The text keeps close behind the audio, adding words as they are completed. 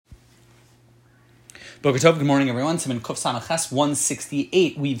Boker Tov, good morning, everyone. Siman Kuf Samach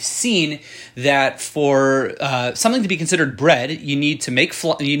 168. We've seen that for something to be considered bread, you need to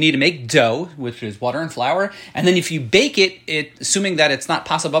make dough, which is water and flour, and then if you bake it, assuming that it's not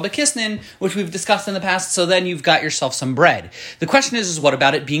pasa baba kisnin, which we've discussed in the past, so then you've got yourself some bread. The question is what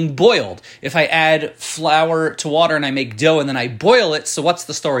about it being boiled? If I add flour to water and I make dough and then I boil it, so what's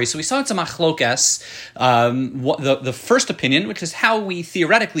the story? So we saw it's a machlokes. The first opinion, which is how we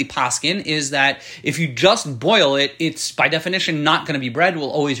theoretically paskin, is that if you just boil it, it's by definition not going to be bread, will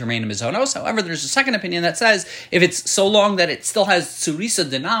always remain a mizonos. However, there's a second opinion that says if it's so long that it still has tsurisa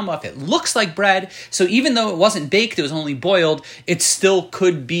denama, if it looks like bread, so even though it wasn't baked, it was only boiled, it still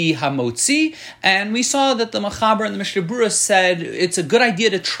could be hamotzi. And we saw that the Machaber and the Mishnah Berurah said it's a good idea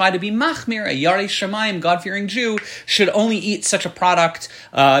to try to be machmir. A yarei shamayim, God-fearing Jew, should only eat such a product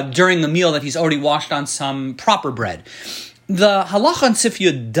during a meal that he's already washed on some proper bread. The halacha on Sif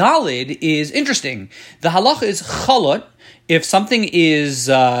Yud Dalid is interesting. The halacha is chalot. If something is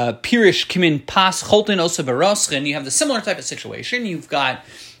pirish kimin pas choltin osa beroschen, you have the similar type of situation. You've got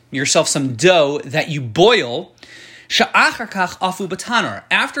yourself some dough that you boil. Sha'achar kach afu batanar.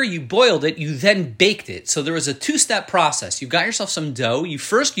 After you boiled it, you then baked it. So there was a two-step process. You've got yourself some dough. You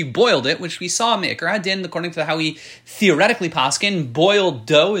boiled it, which we saw Me'ikar Hadin, according to how we theoretically paskin. Boiled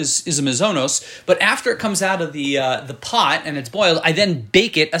dough is a mizonos, but after it comes out of the pot and it's boiled, I then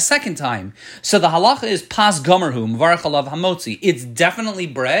bake it a second time. So the halacha is pas gomerhu, mvarach alav hamotzi. It's definitely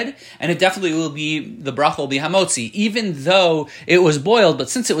bread, and it definitely will be, the bracha will be hamotzi, even though it was boiled, but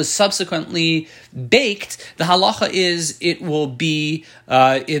since it was subsequently baked, the halacha is it will be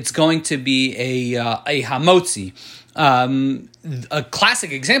it's going to be a hamotzi. A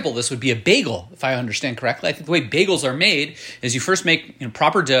classic example of this would be a bagel, if I understand correctly. I think the way bagels are made is you first make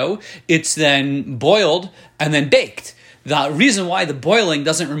proper dough, it's then boiled and then baked. The reason why the boiling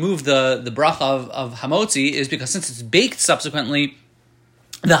doesn't remove the bracha of hamotzi is because since it's baked subsequently,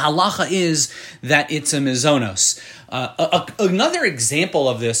 the halacha is that it's a mizonos. Another example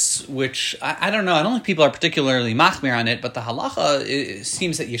of this, which I don't know, I don't think people are particularly machmir on it, but the halacha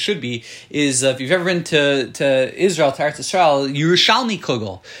seems that you should be, is if you've ever been to Israel, to Eretz Israel, Yerushalmi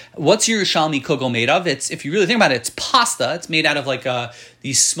kugel. What's Yerushalmi kugel made of? It's, if you really think about it, it's pasta. It's made out of like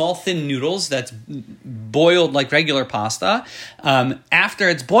these small thin noodles that's boiled like regular pasta. After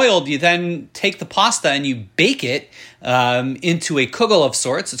it's boiled, you then take the pasta and you bake it into a kugel of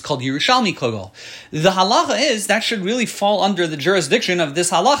sorts. It's called Yerushalmi kugel. The halacha is that should really fall under the jurisdiction of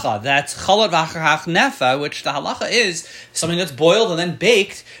this halacha. That's chalot v'achar nefa, which the halacha is something that's boiled and then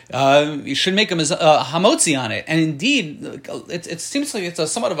baked. You should make a hamotzi on it. And indeed, it seems like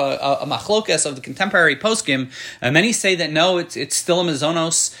it's somewhat of a machlokes of the contemporary poskim. Many say that no, it's still a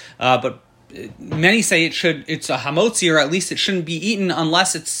mizonos, but many say it's a hamotzi, or at least it shouldn't be eaten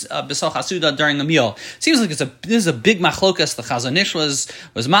unless it's b'sal chasuda during a meal. Seems like this is a big machlokas. The Chazon Ish was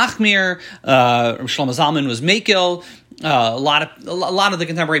machmir, Shlomo Zalman was mekil. A lot of the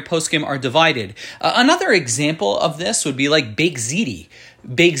contemporary poskim are divided. Another example of this would be like beik ziti.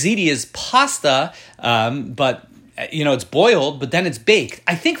 Beik ziti is pasta, but it's boiled, but then it's baked.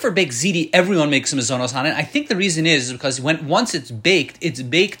 I think for beik ziti, everyone makes some mizonos on it. I think the reason is because once it's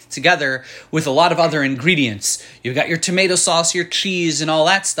baked together with a lot of other ingredients. You've got your tomato sauce, your cheese, and all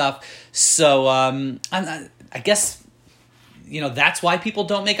that stuff. So I guess that's why people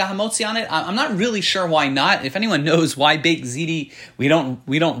don't make a hamotzi on it. I'm not really sure why not. If anyone knows why beik ziti we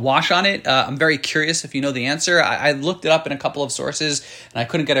don't wash on it, I'm very curious if you know the answer. I looked it up in a couple of sources and I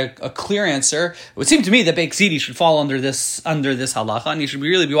couldn't get a clear answer. It would seem to me that beik ziti should fall under this halacha, and you should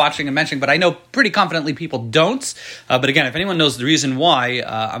really be watching and mentioning. But I know pretty confidently people don't. But again, if anyone knows the reason why,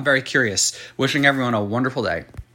 I'm very curious. Wishing everyone a wonderful day.